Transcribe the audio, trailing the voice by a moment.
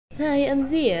Hi, I'm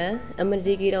Zia. I'm a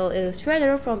digital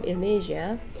illustrator from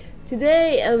Indonesia.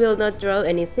 Today, I will not draw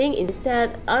anything.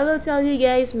 Instead, I will tell you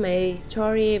guys my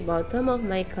story about some of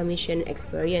my commission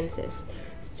experiences,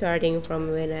 starting from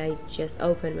when I just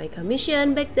opened my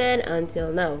commission back then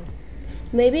until now.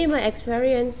 Maybe my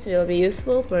experience will be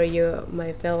useful for you,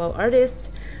 my fellow artists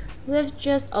who have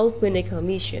just opened a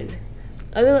commission.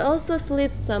 I will also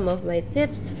slip some of my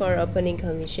tips for opening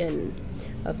commission.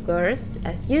 Of course,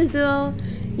 as usual,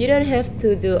 you don't have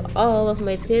to do all of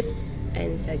my tips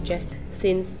and suggestions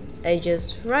since I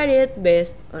just write it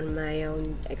based on my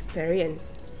own experience.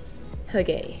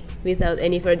 Okay, without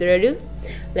any further ado,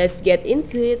 let's get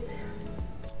into it.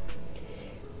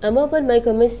 I'm opened my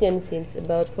commission since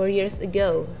about 4 years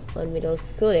ago, on middle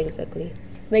school exactly.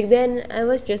 Back then, I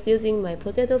was just using my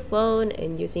potato phone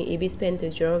and using EBS pen to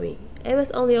drawing. I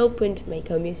was only opened my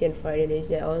commission for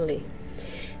Indonesia only.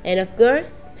 And of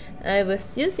course, I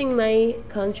was using my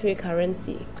country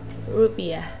currency,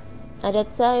 rupiah. At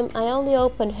that time, I only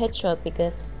opened headshot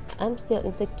because I'm still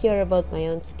insecure about my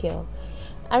own skill.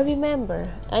 I remember,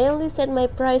 I only set my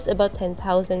price about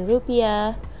 10,000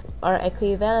 rupiah, or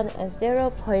equivalent as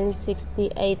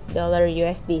 $0.68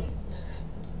 USD.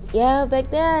 Yeah,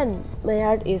 back then, my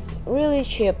art is really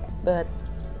cheap, but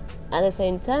at the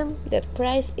same time, that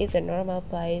price is a normal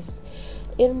price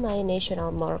in my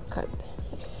national market.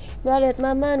 But at that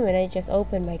moment, when I just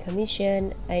opened my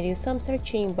commission, I do some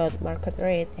searching about market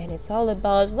rate, and it's all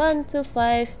about $1 to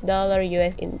 $5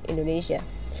 US in Indonesia.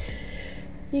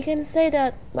 You can say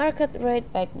that market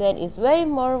rate back then is way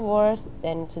more worse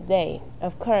than today.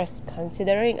 Of course,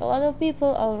 considering a lot of people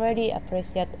already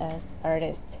appreciate us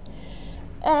artists.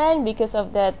 And because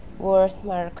of that worse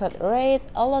market rate,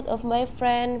 a lot of my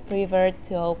friends prefer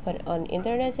to open on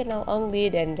international only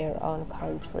than their own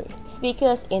country. It's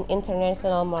because in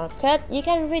international market, you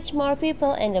can reach more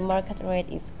people and the market rate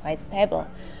is quite stable.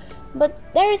 But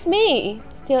there is me,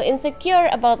 still insecure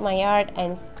about my art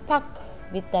and stuck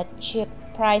with that cheap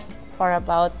price for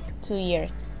about 2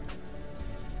 years.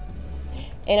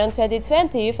 And on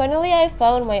 2020, finally I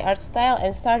found my art style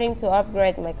and starting to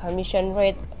upgrade my commission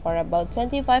rate for about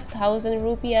 25,000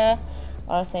 rupiah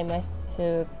or same as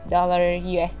to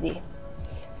 $USD.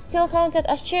 Still counted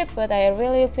as cheap, but I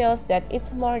really feel that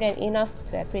it's more than enough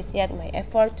to appreciate my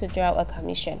effort to draw a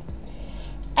commission.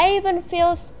 I even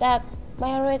feel that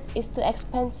my rate is too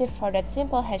expensive for that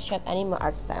simple headshot anime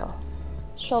art style.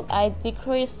 Should I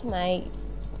decrease my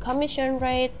commission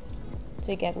rate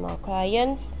to get more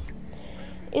clients?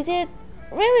 Is it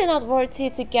really not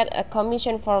worthy to get a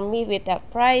commission for me with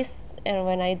that price? And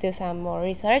when I do some more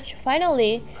research,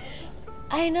 finally,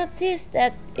 I noticed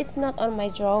that it's not on my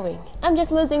drawing. I'm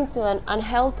just losing to an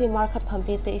unhealthy market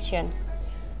competition,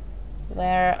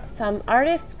 where some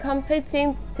artists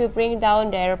competing to bring down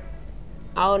their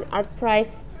own art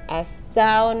price as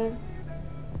down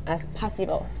as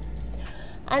possible.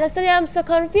 Honestly, I'm so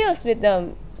confused with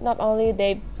them. Not only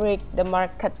they break the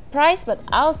market price, but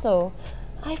also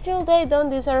I feel they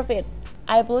don't deserve it.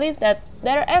 I believe that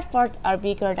their efforts are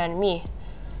bigger than me,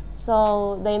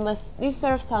 so they must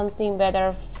deserve something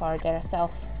better for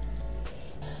themselves.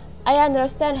 I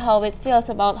understand how it feels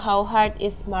about how hard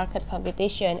is market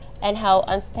competition and how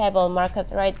unstable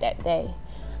market rate that day.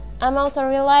 I'm also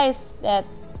realized that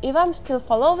if I'm still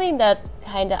following that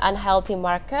kinda unhealthy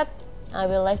market, I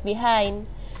will left behind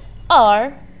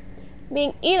or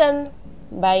being eaten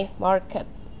by market.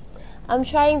 I'm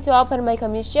trying to open my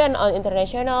commission on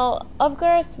international, of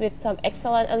course, with some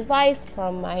excellent advice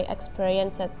from my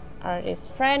experienced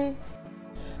artist friend.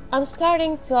 I'm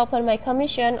starting to open my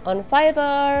commission on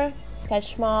Fiverr,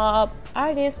 Sketchmob,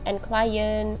 artist and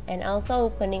client, and also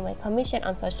opening my commission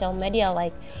on social media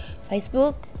like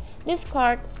Facebook,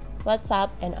 Discord,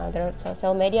 WhatsApp, and other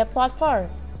social media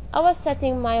platforms. I was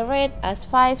setting my rate as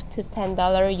 $5 to $10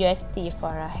 USD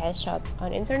for a headshot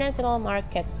on international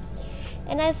market.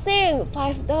 And I think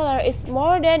 $5 is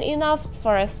more than enough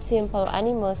for a simple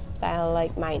anime style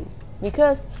like mine,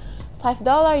 because $5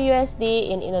 USD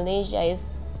in Indonesia is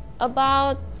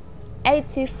about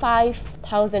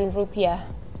 85,000 rupiah.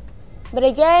 But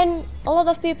again, a lot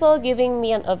of people giving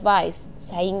me an advice,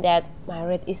 saying that my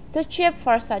rate is too cheap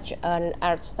for such an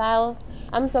art style.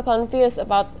 I'm so confused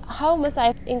about how must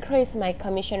I increase my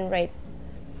commission rate.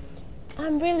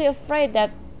 I'm really afraid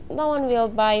that no one will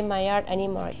buy my art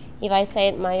anymore if I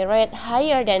set my rate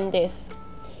higher than this.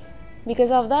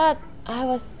 Because of that, I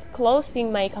was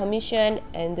closing my commission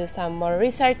and do some more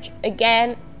research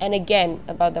again and again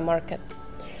about the market.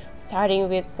 Starting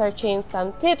with searching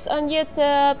some tips on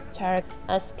YouTube,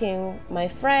 asking my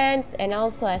friends, and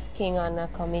also asking on a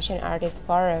commission artist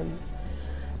forum.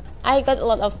 I got a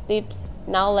lot of tips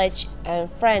knowledge and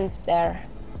friends there.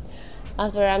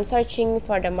 After I'm searching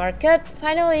for the market,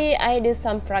 finally I do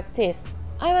some practice.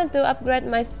 I want to upgrade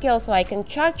my skills so I can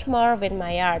charge more with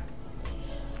my art.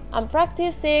 I'm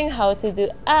practicing how to do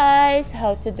eyes,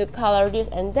 how to do color this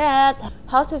and that,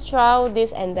 how to draw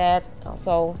this and that.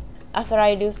 Also, after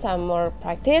I do some more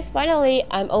practice, finally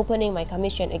I'm opening my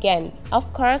commission again.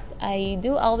 Of course, I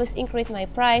do always increase my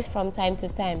price from time to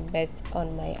time based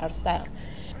on my art style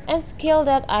and skill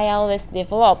that I always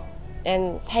develop.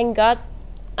 And thank God,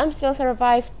 I'm still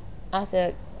survived as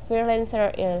a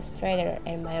freelancer illustrator,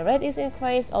 and my rate is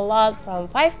increased a lot from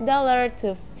 $5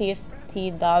 to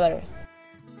 $50.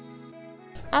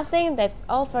 I think that's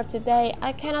all for today.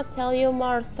 I cannot tell you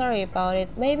more story about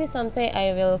it. Maybe someday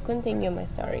I will continue my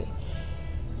story.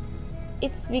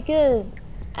 It's because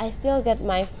I still get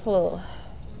my flu.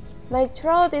 My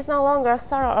throat is no longer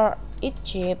sore or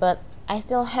itchy, but I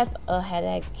still have a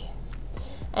headache.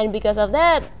 And because of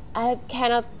that, I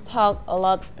cannot talk a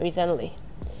lot recently.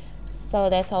 So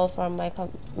that's all from my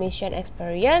commission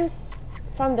experience.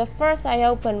 From the first I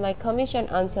opened my commission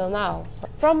until now.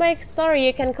 From my story,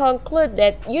 you can conclude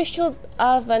that you should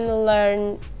often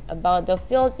learn about the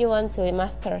field you want to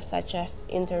master, such as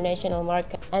international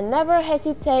market, and never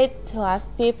hesitate to ask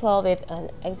people with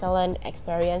an excellent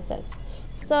experiences,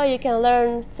 so you can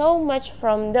learn so much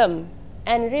from them.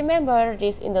 And remember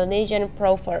this Indonesian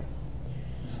proverb,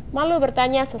 malu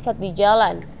bertanya sesat di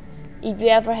jalan. If you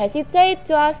ever hesitate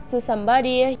to ask to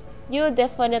somebody, you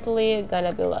definitely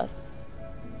gonna be lost.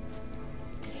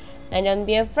 And don't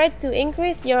be afraid to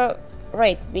increase your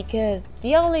rate, because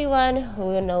the only one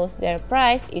who knows their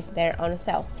price is their own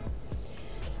self.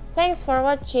 Thanks for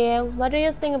watching. What do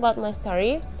you think about my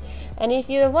story? And if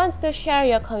you want to share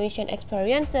your commission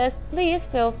experiences, please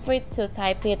feel free to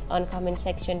type it on comment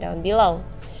section down below.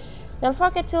 Don't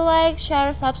forget to like,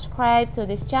 share, subscribe to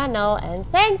this channel, and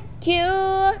thank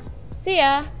you! See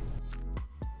ya!